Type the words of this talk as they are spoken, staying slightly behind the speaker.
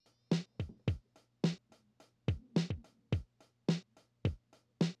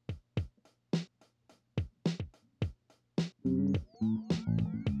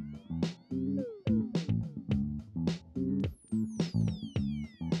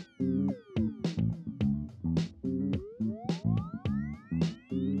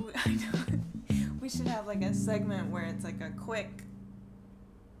like a segment where it's like a quick,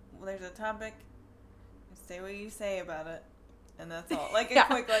 there's a topic, you say what you say about it, and that's all. Like a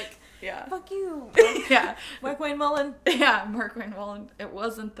quick, like, fuck you. Yeah. Mark Wayne Mullen. Yeah, Mark Wayne Mullen. It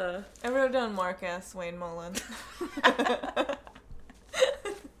wasn't the... I wrote down Mark S. Wayne Mullen.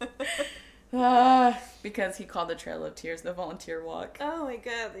 Because he called the Trail of Tears the volunteer walk. Oh my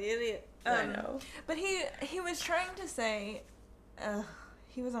god, the idiot. I know. But he was trying to say,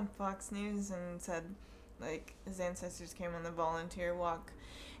 he was on Fox News and said, like, his ancestors came on the volunteer walk.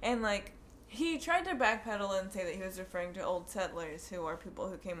 And, like, he tried to backpedal and say that he was referring to old settlers who are people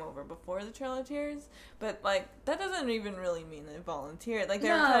who came over before the Trail of Tears. But, like, that doesn't even really mean they volunteered. Like,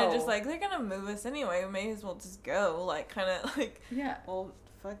 they were kind of just like, they're gonna move us anyway, we may as well just go. Like, kind of, like, well,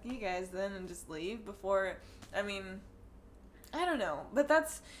 fuck you guys then and just leave before, I mean, I don't know. But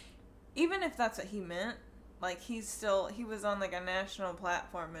that's, even if that's what he meant, like, he was on, like, a national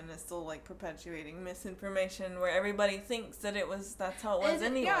platform and is still, like, perpetuating misinformation where everybody thinks that that's how it was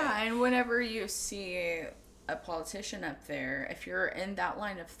anyway. Yeah, and whenever you see a politician up there, if you're in that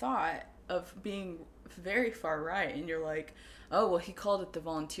line of thought of being very far right and you're like, oh, well, he called it the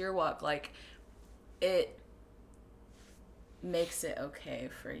volunteer walk, like, it makes it okay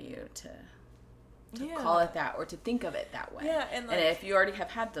for you to call it that or to think of it that way. Yeah, and, like, and if you already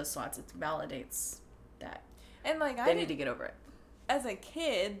have had those thoughts, it validates that. And, like, they need to get over it. As a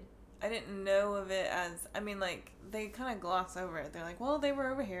kid, I didn't know of it as, I mean, like, they kind of gloss over it. They're like, well, they were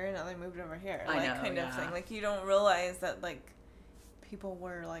over here, and now they moved over here. Like, kind of thing. Like, you don't realize that, like, people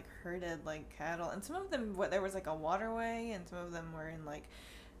were, like, herded like cattle. And some of them, there was, like, a waterway, and some of them were in, like,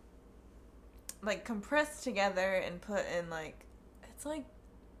 compressed together and put in, like, it's like,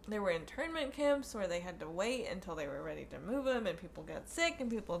 there were internment camps where they had to wait until they were ready to move them, and people got sick, and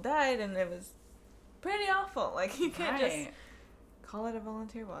people died, and it was pretty awful. Like, you can't just call it a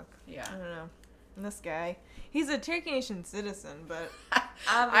volunteer walk. Yeah. I don't know. And this guy, he's a Cherokee Nation citizen, but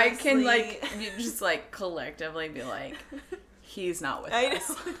I can, like, just, like, collectively be like, he's not with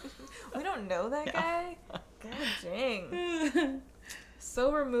us. We don't know that guy? God dang.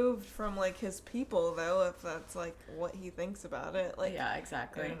 So removed from, like, his people, though, if that's, like, what he thinks about it. Like, yeah,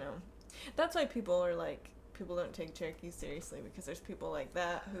 exactly. I don't know. That's why people don't take Cherokees seriously, because there's people like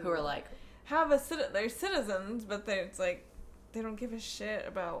that who are like, they're citizens, but it's like, they don't give a shit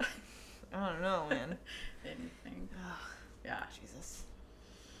about, I don't know, man. Anything. Yeah. Jesus.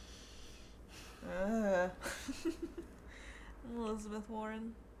 Elizabeth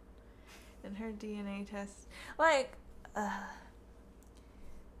Warren and her DNA test. Like,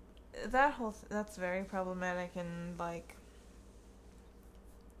 that's very problematic, and, like,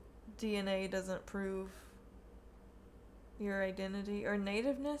 DNA doesn't prove your identity or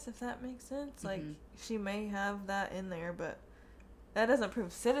nativeness, if that makes sense. Mm-hmm. Like, she may have that in there, but that doesn't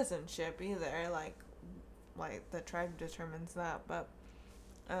prove citizenship either. Like the tribe determines that. But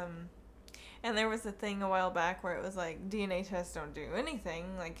and there was a thing a while back where it was like, DNA tests don't do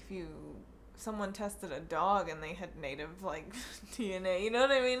anything. Like, if someone tested a dog and they had native, like, DNA, you know what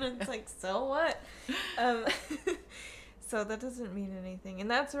I mean? It's like, so what? So that doesn't mean anything,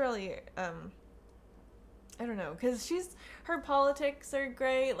 and that's really I don't know, because her politics are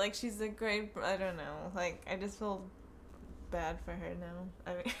great. Like, she's a great, I don't know, like, I just feel bad for her now.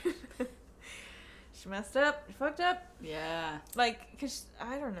 I mean, she messed up, she fucked up. Yeah. Like, because,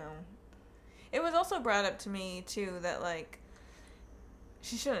 I don't know. It was also brought up to me, too, that, like,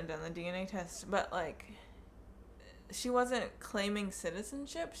 she shouldn't have done the DNA test, but, like, she wasn't claiming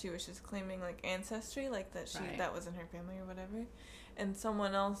citizenship. She was just claiming, like, ancestry, like, that was in her family or whatever. And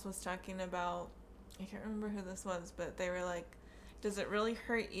someone else was talking about, I can't remember who this was, but they were like, does it really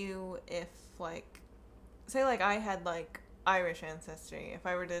hurt you if, like, say, like, I had, like, Irish ancestry. If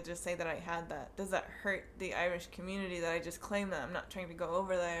I were to just say that I had that, does that hurt the Irish community that I just claim that? I'm not trying to go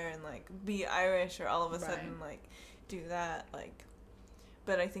over there and, like, be Irish or all of a sudden, like, do that, like.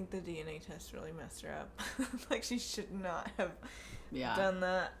 But I think the DNA test really messed her up. Like, she should not have done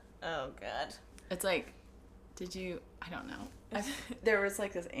that. Oh, God. It's like, I don't know. There was,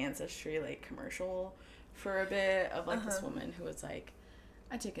 like, this Ancestry, like, commercial for a bit of, like, this woman who was like,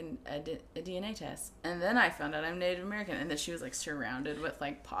 I took a DNA test, and then I found out I'm Native American, and then she was, like, surrounded with,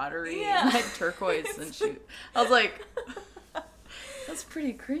 like, pottery and, like, turquoise, and I was like, that's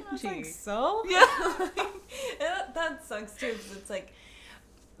pretty cringy. I was like, so? Yeah. That sucks, too, because it's like,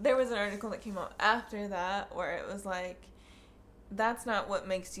 there was an article that came out after that where it was like, that's not what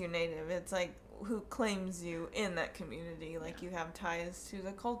makes you Native. It's like, who claims you in that community. Like, you have ties to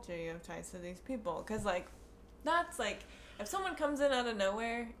the culture, you have ties to these people. Because, like, that's like, if someone comes in out of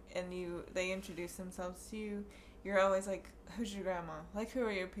nowhere and they introduce themselves to you you're always like, who's your grandma? Like, who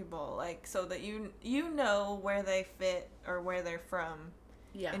are your people? Like, so that you know where they fit or where they're from.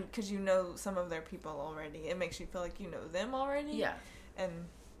 Yeah. And because you know some of their people already. It makes you feel like you know them already. Yeah. And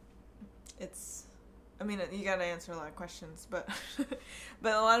it's, I mean, you got to answer a lot of questions, but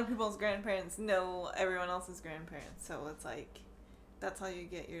but a lot of people's grandparents know everyone else's grandparents. So it's like, that's how you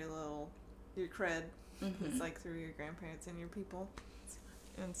get your cred. Mm-hmm. It's like through your grandparents and your people.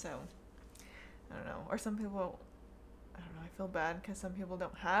 And so, I don't know. Or some people, I don't know, I feel bad because some people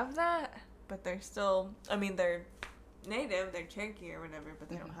don't have that, but they're still, I mean, they're native, they're Cherokee or whatever, but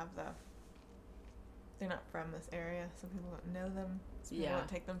they don't have they're not from this area. Some people don't know them. Some people don't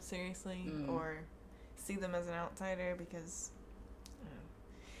take them seriously or see them as an outsider because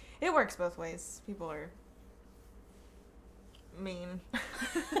it works both ways. People are mean.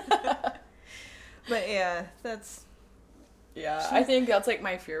 But yeah, that's... Yeah, I think that's, like,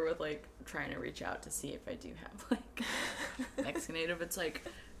 my fear with, like, trying to reach out to see if I do have, like, Mexican native. It's like,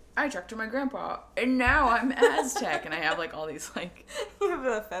 I talked to my grandpa, and now I'm Aztec, and I have, like, all these, like... You have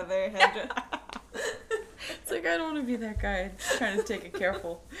a feather head. It's like, I don't want to be that guy. I'm just trying to take it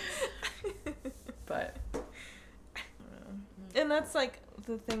careful. But... And that's, like,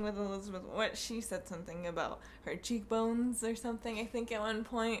 the thing with Elizabeth. What she said something about her cheekbones or something, I think, at one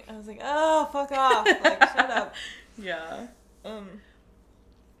point. I was like, oh, fuck off. Like, shut up. Yeah. I don't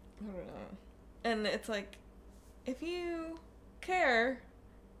know. And it's like, if you care,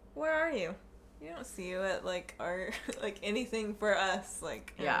 where are you? You don't see you at, like, our, like, anything for us.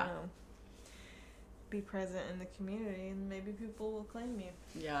 Like, I don't know. Be present in the community, and maybe people will claim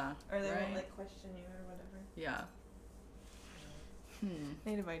you. Yeah. Or they won't, like, question you or whatever. Yeah.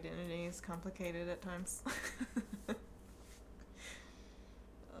 Native identity is complicated at times.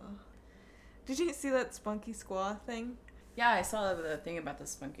 Did you see that Spunky Squaw thing? Yeah, I saw the thing about the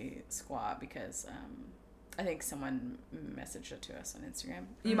Spunky Squaw because I think someone messaged it to us on Instagram.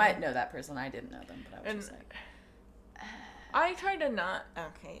 You might know that person. I didn't know them, but I was just like... I try to not...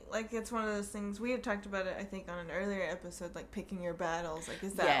 Okay, like, it's one of those things... We had talked about it, I think, on an earlier episode, like, picking your battles. Like,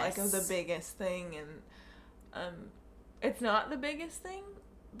 is that, like, the biggest thing? And, it's not the biggest thing,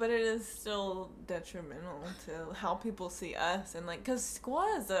 but it is still detrimental to how people see us. And, like, because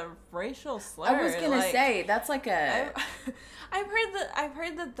squaw is a racial slur. I was going to say, that's like a... I've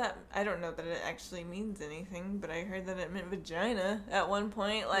heard that I don't know that it actually means anything, but I heard that it meant vagina at one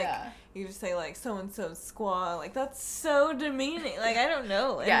point. Like, you just say, like, so-and-so squaw. Like, that's so demeaning. Like, I don't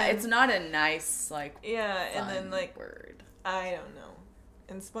know. And then, it's not a nice, like, and then, like, word. I don't know.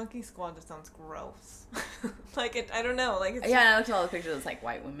 And Spunky Squaw just sounds gross. Like, I don't know. Like, it's I looked at all the pictures. It's like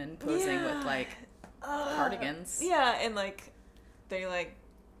white women posing with, like, cardigans. Yeah, and, like, they, like,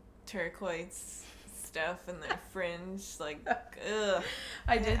 turquoise stuff and their fringe. Like, ugh.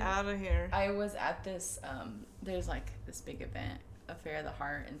 Get out of here. I was at this, there's, like, this big event, Affair of the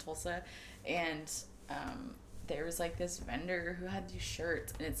Heart in Tulsa, and there was, like, this vendor who had these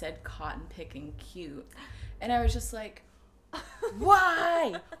shirts, and it said cotton picking cute. And I was just like...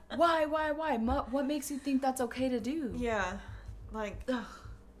 Why? What makes you think that's okay to do? Yeah. Like,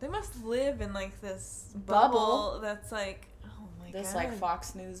 they must live in, like, this bubble that's, like, oh my god. This, like,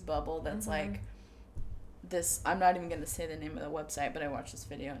 Fox News bubble that's, like, this, I'm not even going to say the name of the website, but I watched this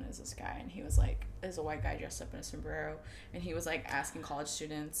video, and it was this guy, and he was, like, there's a white guy dressed up in a sombrero, and he was, like, asking college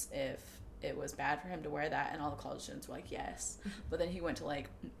students if it was bad for him to wear that, and all the college students were like, yes. But then he went to, like,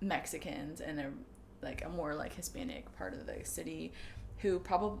 Mexicans, and they're like a more like Hispanic part of the city who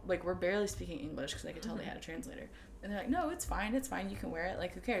probably like were barely speaking English because I could tell they had a translator, and they're like, no, it's fine, you can wear it,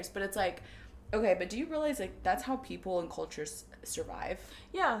 like, who cares? But it's like, okay, but do you realize, like, that's how people and cultures survive?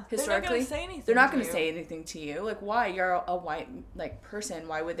 Yeah, historically, they're not going to say anything to you. Like, why? You're a white, like, person,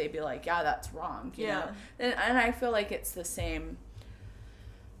 why would they be like, yeah, that's wrong, you know? And I feel like it's the same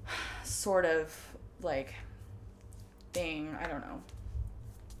sort of like thing, I don't know.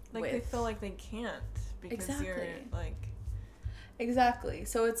 Like, they feel like they can't because you're, like... Exactly.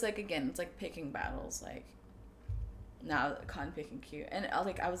 So it's, like, again, it's, like, picking battles, like, now cotton picking cute. And,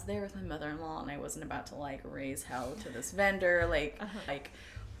 like, I was there with my mother-in-law, and I wasn't about to, like, raise hell to this vendor. Like, like,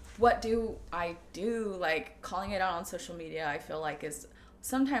 what do I do? Like, calling it out on social media, I feel like, is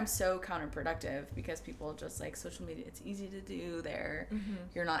sometimes so counterproductive because people just, like, social media, it's easy to do there.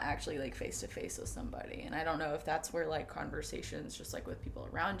 You're not actually, like, face-to-face with somebody. And I don't know if that's where, like, conversations just, like, with people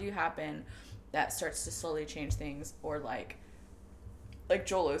around you happen that starts to slowly change things. Or, like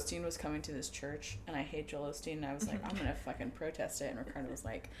Joel Osteen was coming to this church, and I hate Joel Osteen, and I was like, I'm gonna fucking protest it. And Ricardo was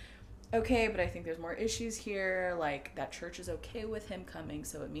like, okay, but I think there's more issues here. Like, that church is okay with him coming,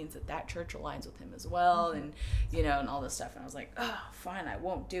 so it means that that church aligns with him as well, and, you know, and all this stuff. And I was like, oh, fine, I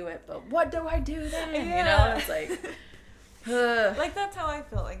won't do it, but what do I do then? Yeah. You know, and it's like, like, that's how I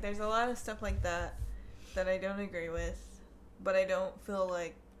feel. Like, there's a lot of stuff like that I don't agree with, but I don't feel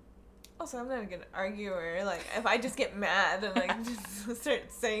like, also, I'm not a good arguer. Like, if I just get mad and, like, just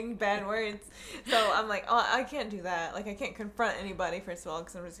start saying bad words. So I'm like, oh, I can't do that. Like, I can't confront anybody, first of all,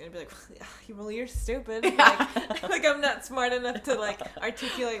 because I'm just going to be like, well, you're stupid. Like, I'm not smart enough to, like,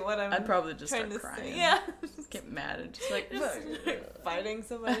 articulate what I'm I'd probably just trying start to crying. say. Yeah. Just get mad and just, like, fighting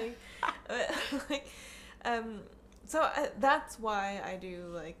somebody. Like, so that's why I do,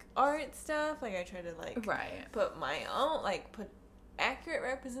 like, art stuff. Like, I try to, like, put my own, like, put accurate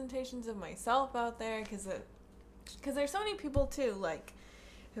representations of myself out there, because there's so many people too, like,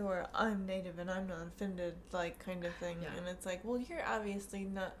 who are, I'm Native and I'm not offended, like, kind of thing. And it's like, well, you're obviously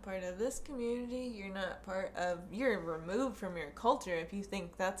not part of this community, you're removed from your culture if you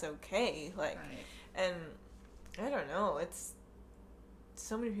think that's okay, like, and I don't know, it's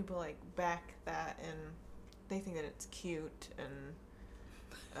so many people, like, back that, and they think that it's cute, and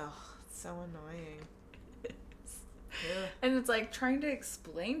it's so annoying. Yeah. And it's like trying to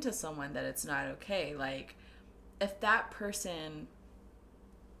explain to someone that it's not okay. Like, if that person,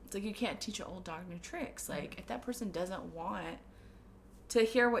 it's like you can't teach an old dog new tricks. Like, if that person doesn't want to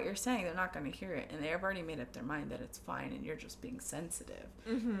hear what you're saying, they're not going to hear it. And they've already made up their mind that it's fine, and you're just being sensitive.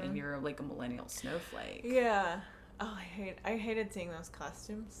 And you're like a millennial snowflake. Yeah. Oh, I hated seeing those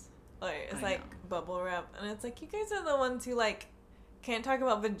costumes. Like, it's like bubble wrap. And it's like, you guys are the ones who, like, can't talk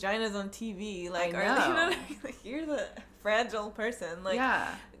about vaginas on TV, like, or, you know what I mean? Like, you're the fragile person, like,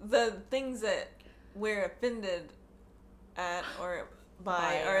 the things that we're offended at or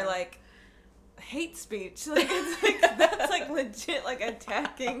by are, like, hate speech, like, it's like, that's, like, legit, like,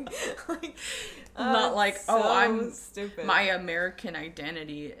 attacking, like, not like, so I'm stupid. My American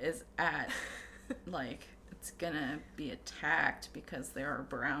identity is at, like, it's gonna be attacked because there are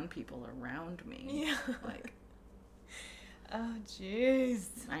brown people around me. Yeah. Like, oh, jeez.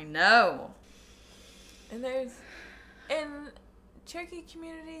 I know. And in Cherokee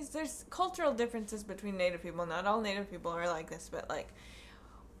communities, there's cultural differences between Native people. Not all Native people are like this, but, like,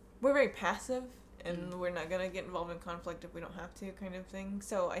 we're very passive, and we're not going to get involved in conflict if we don't have to, kind of thing.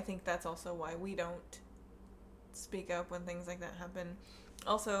 So I think that's also why we don't speak up when things like that happen.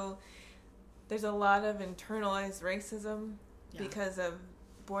 Also, there's a lot of internalized racism because of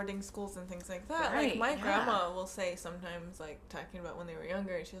boarding schools and things like that. Like, my grandma will say sometimes, like, talking about when they were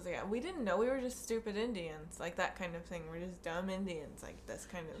younger, she was like, we didn't know we were just stupid Indians, like, that kind of thing. We're just dumb Indians, like, this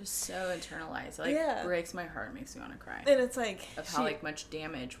kind of, just so internalized. It, like, breaks my heart, makes me want to cry. And it's like, of how, like, much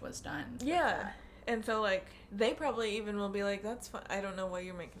damage was done. Yeah. And so, like, they probably even will be like, that's fine, I don't know why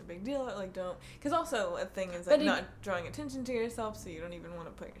you're making a big deal, like, don't, because also a thing is, like, not drawing attention to yourself, so you don't even want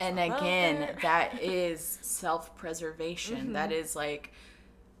to put yourself out there. That is self-preservation. That is, like,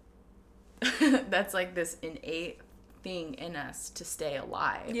 that's, like, this innate thing in us to stay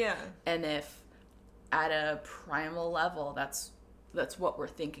alive. Yeah. And if at a primal level, that's what we're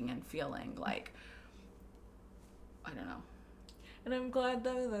thinking and feeling, like, I don't know. And I'm glad,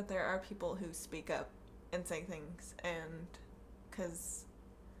 though, that there are people who speak up and say things, and because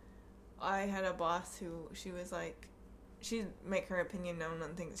I had a boss who, she was like, she'd make her opinion known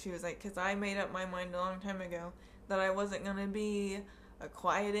on things. She was like, because I made up my mind a long time ago that I wasn't going to be a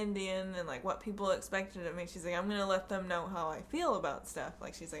quiet Indian and, like, what people expected of me. She's like, I'm going to let them know how I feel about stuff.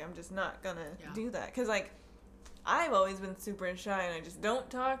 Like, she's like, I'm just not going to do that. Because, like, I've always been super shy, and I just don't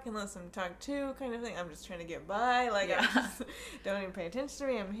talk unless I'm talked to, kind of thing. I'm just trying to get by. Like, I just don't even pay attention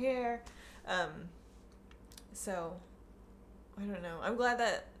to me. I'm here. So, I don't know. I'm glad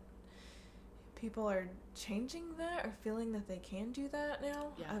that people are changing that or feeling that they can do that now.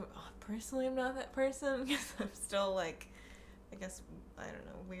 Yeah. Personally, I'm not that person because I'm still, like, I guess, I don't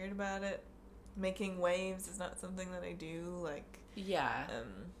know, weird about it. Making waves is not something that I do, like... Yeah.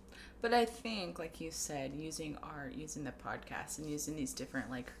 But I think, like you said, using art, using the podcast, and using these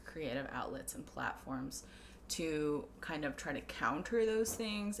different, like, creative outlets and platforms to kind of try to counter those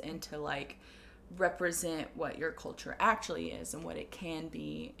things and to, like, represent what your culture actually is and what it can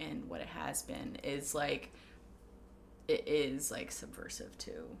be and what it has been is, like, it is, like, subversive,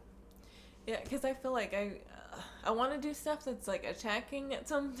 too. Yeah, because I feel like I want to do stuff that's, like, attacking at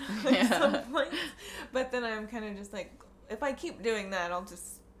some point, but then I'm kind of just like, if I keep doing that, I'll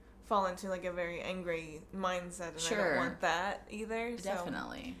just fall into, like, a very angry mindset, and I don't want that either.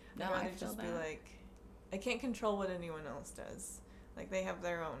 Definitely. So I'd rather just be like, I can't control what anyone else does. Like, they have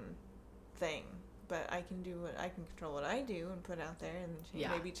their own thing, but I can control what I do and put out there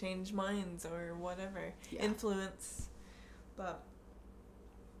and maybe change minds or whatever, influence. But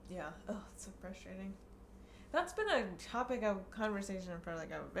yeah, it's so frustrating. That's been a topic of conversation for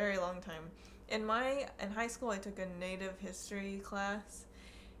like a very long time. In high school, I took a Native history class,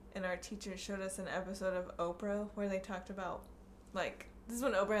 and our teacher showed us an episode of Oprah where they talked about, like, this is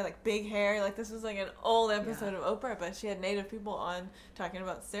when Oprah had, like, big hair. Like, this was, like, an old episode of Oprah, but she had Native people on talking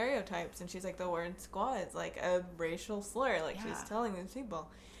about stereotypes, and she's like, the word squaw is, like, a racial slur. Like, she's telling these people.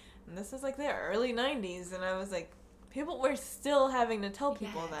 And this is, like, the early 90s, and I was like, people were still having to tell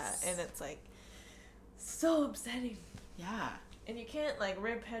people that, and it's, like, so upsetting. Yeah. And you can't, like,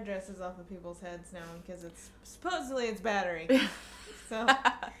 rip headdresses off of people's heads now, because supposedly it's battery. So...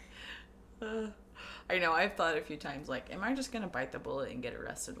 I know, I've thought a few times, like, am I just going to bite the bullet and get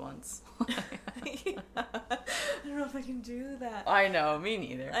arrested once? I don't know if I can do that. I know, me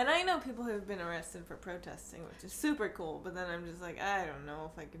neither. And I know people who have been arrested for protesting, which is super cool, but then I'm just like, I don't know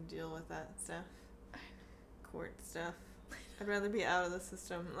if I can deal with that stuff. Court stuff. I'd rather be out of the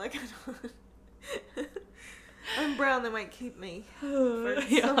system. Like, I don't... I'm brown, they might keep me for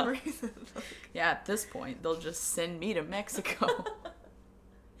some reason. Yeah, at this point, they'll just send me to Mexico.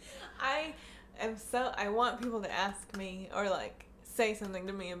 I want people to ask me or, like, say something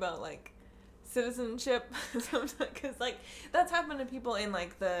to me about, like, citizenship sometimes, because, like, that's happened to people in,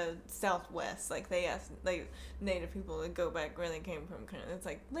 like, the Southwest. Like, they ask, like, Native people to go back where they came from, kind of. It's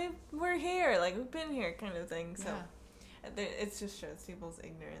like, we're here, like, we've been here, kind of thing. So it just shows people's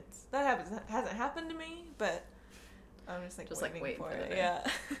ignorance. That hasn't happened to me, but I'm just, like, waiting for it. Yeah.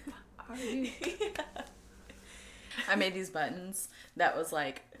 Are you? Yeah. I made these buttons that was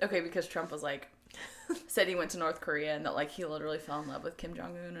like, okay, because Trump was like, said he went to North Korea and that, like, he literally fell in love with Kim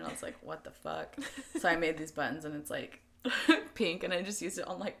Jong-un, and I was like, what the fuck? So I made these buttons, and it's like pink, and I just used it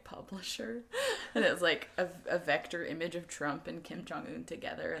on, like, Publisher, and it was like a vector image of Trump and Kim Jong-un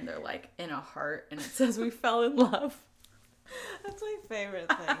together, and they're like in a heart, and it says we fell in love. That's my favorite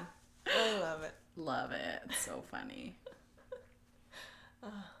thing. I love it. Love it. It's so funny.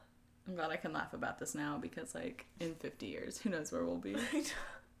 I'm glad I can laugh about this now, because, like, in 50 years, who knows where we'll be.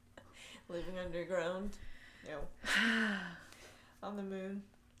 Living underground. No. On the moon.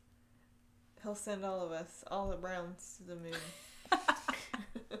 He'll send all of us, all the Browns, to the moon.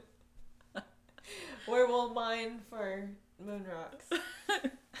 Where we'll mine for moon rocks.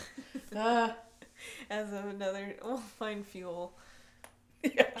 We'll find fuel.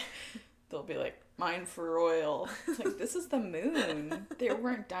 Yeah. They'll be like, mine for oil. It's like, this is the moon. There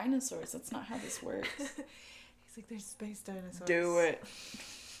weren't dinosaurs. That's not how this works. He's like, there's space dinosaurs. Do it.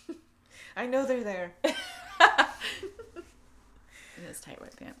 I know they're there. In his tight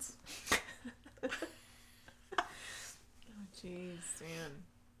white pants. Oh, jeez, man.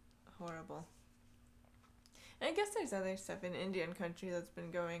 Horrible. And I guess there's other stuff in Indian country that's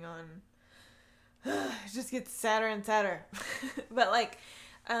been going on. It just gets sadder and sadder. But, like,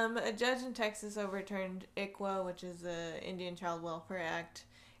 a judge in Texas overturned ICWA, which is the Indian Child Welfare Act,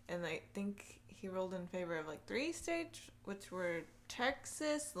 and I think he ruled in favor of, like, 3 states, which were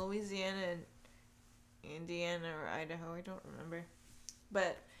Texas, Louisiana, and Indiana or Idaho. I don't remember.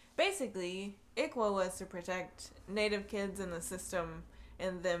 But basically, ICWA was to protect Native kids in the system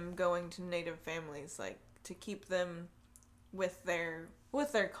and them going to Native families, like, to keep them with their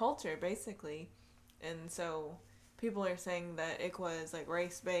culture, basically. And so people are saying that ICWA is, like,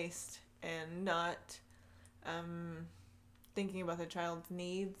 race-based and not thinking about the child's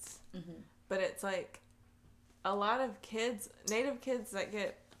needs. Mm-hmm. But it's, like, a lot of kids, Native kids that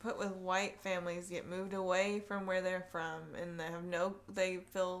get put with white families get moved away from where they're from, and they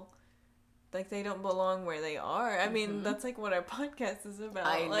feel like they don't belong where they are. I mean, that's, like, what our podcast is about.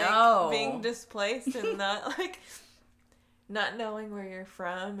 I like, know. Being displaced and not, like, not knowing where you're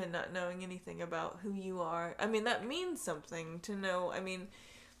from and not knowing anything about who you are. I mean, that means something to know. I mean,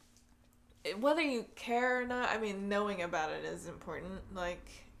 whether you care or not, I mean, knowing about it is important. Like,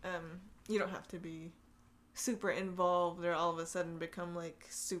 you don't have to be super involved or all of a sudden become, like,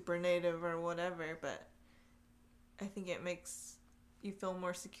 super Native or whatever, but I think it makes you feel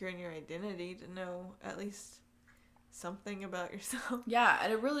more secure in your identity to know at least something about yourself. Yeah,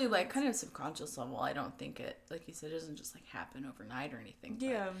 at a really, like, kind of subconscious level. I don't think it, like you said, it doesn't just, like, happen overnight or anything.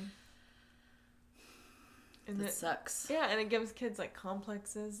 Yeah. And it sucks. Yeah, and it gives kids, like,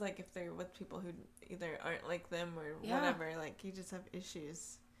 complexes, like, if they're with people who either aren't like them or whatever, like, you just have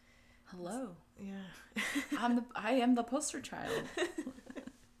issues. Hello. Yeah. I am the poster child.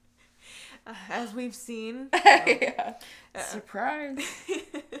 As we've seen. Yeah. Surprise.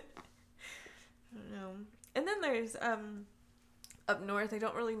 I don't know. And then there's up north, I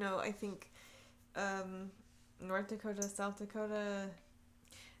don't really know, I think North Dakota, South Dakota,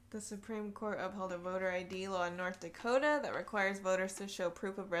 the Supreme Court upheld a voter ID law in North Dakota that requires voters to show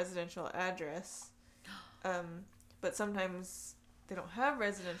proof of residential address. But sometimes they don't have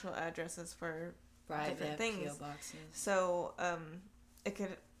residential addresses for different things. PO boxes. So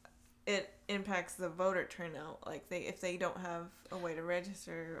it impacts the voter turnout. Like if they don't have a way to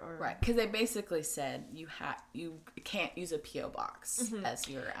register or right, because they basically said you can't use a PO box as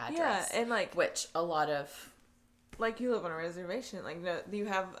your address. Yeah, and like which a lot of like you live on a reservation. Like no, you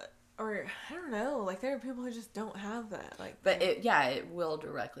have or I don't know. Like there are people who just don't have that. Like but it will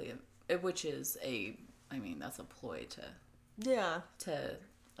directly, which is that's a ploy to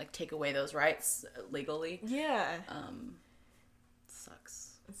like take away those rights legally. Yeah. Sucks.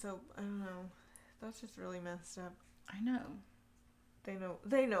 So I don't know. That's just really messed up. I know.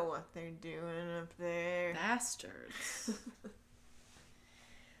 They know what they're doing up there. Bastards.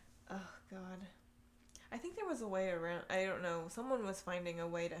 Oh God. I think there was a way around. I don't know. Someone was finding a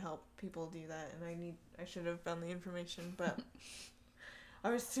way to help people do that, and I should have found the information, but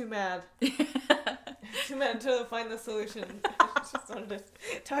I was too mad. Too mad to find the solution. I just wanted to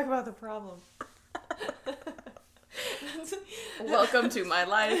talk about the problem. Welcome to my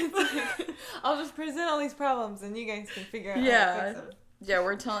life. I'll just present all these problems and you guys can figure out how to fix them. Yeah,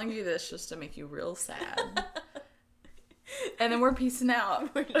 we're telling you this just to make you real sad. And then we're peacing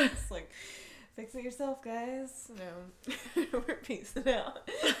out. We're just like, fix it yourself, guys. No, we're peacing out.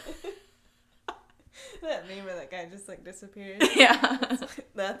 That meme where that guy just like disappeared. Yeah.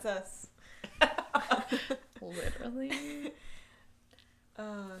 That's us. Literally.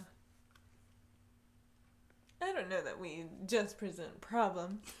 I don't know that we just present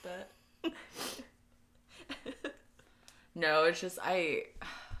problems, but no, it's just I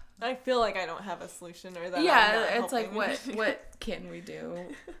feel like I don't have a solution or that. Yeah, I'm not it's like helping. what can we do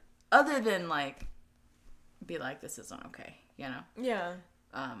other than like be like this isn't okay, you know? Yeah.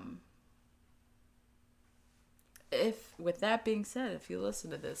 If with that being said, if you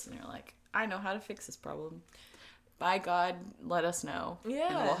listen to this and you're like, I know how to fix this problem, by God, let us know. Yeah.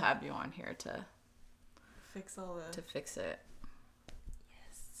 And we'll have you on here to fix all the... To fix it.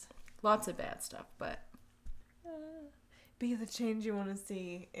 Yes. Lots of bad stuff, but... be the change you want to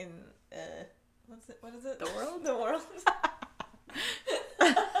see in... What is it? The world? The world.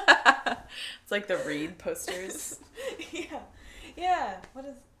 It's like the Read posters. Yeah. What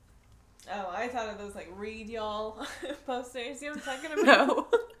is... Oh, I thought of those like read y'all posters. You know what I'm talking about? No.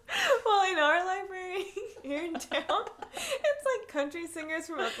 Well, in our library here in town, it's like country singers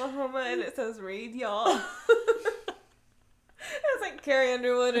from Oklahoma, and it says read y'all. It's like Carrie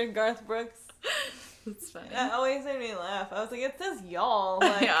Underwood and Garth Brooks. That's funny. That always made me laugh. I was like, it says y'all.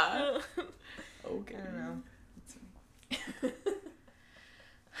 Like, yeah. Okay. I don't know. That's funny.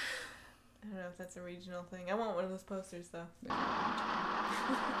 I don't know if that's a regional thing. I want one of those posters, though.